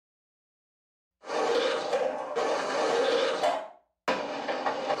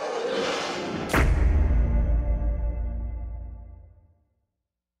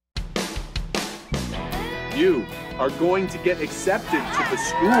you are going to get accepted to the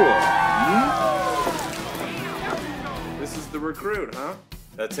school. This is the recruit, huh?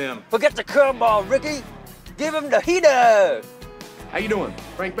 That's him. Forget the curveball, Ricky. Give him the heater. How you doing?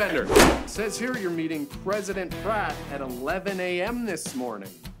 Frank Bender. Says here you're meeting President Pratt at 11 a.m. this morning.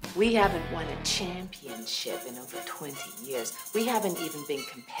 We haven't won a championship in over 20 years. We haven't even been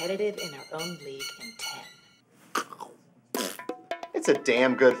competitive in our own league in 10. It's a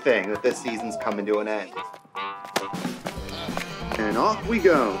damn good thing that this season's coming to an end. And off we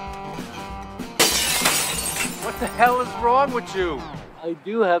go. What the hell is wrong with you? I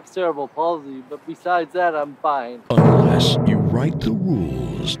do have cerebral palsy, but besides that, I'm fine. Unless you write the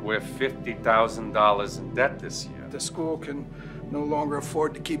rules. We're $50,000 in debt this year. The school can no longer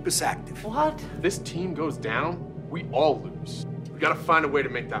afford to keep us active. What? If this team goes down, we all lose. We gotta find a way to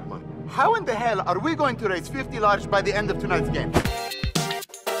make that money. How in the hell are we going to raise 50 large by the end of tonight's game?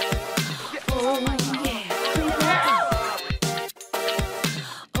 Oh, yeah.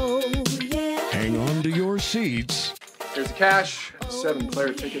 Oh, yeah. Hang on to your seats. Here's the cash, 7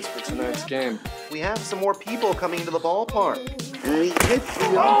 player tickets for tonight's game. We have some more people coming into the ballpark. And he hits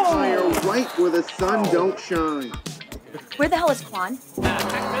the umpire right where the sun don't shine. Where the hell is Quan?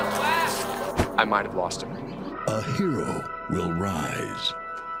 I might have lost him. A hero will rise.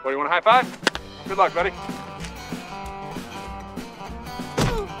 What, do you want a high five? Good luck, buddy.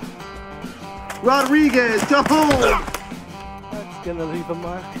 Rodriguez to home! That's gonna leave a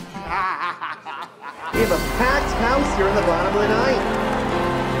mark. We have a packed house here in the bottom of the ninth.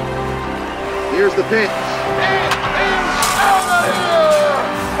 Here's the pitch. Out of here!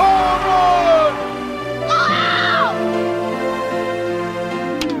 Home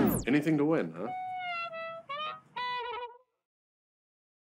run! Anything to win, huh?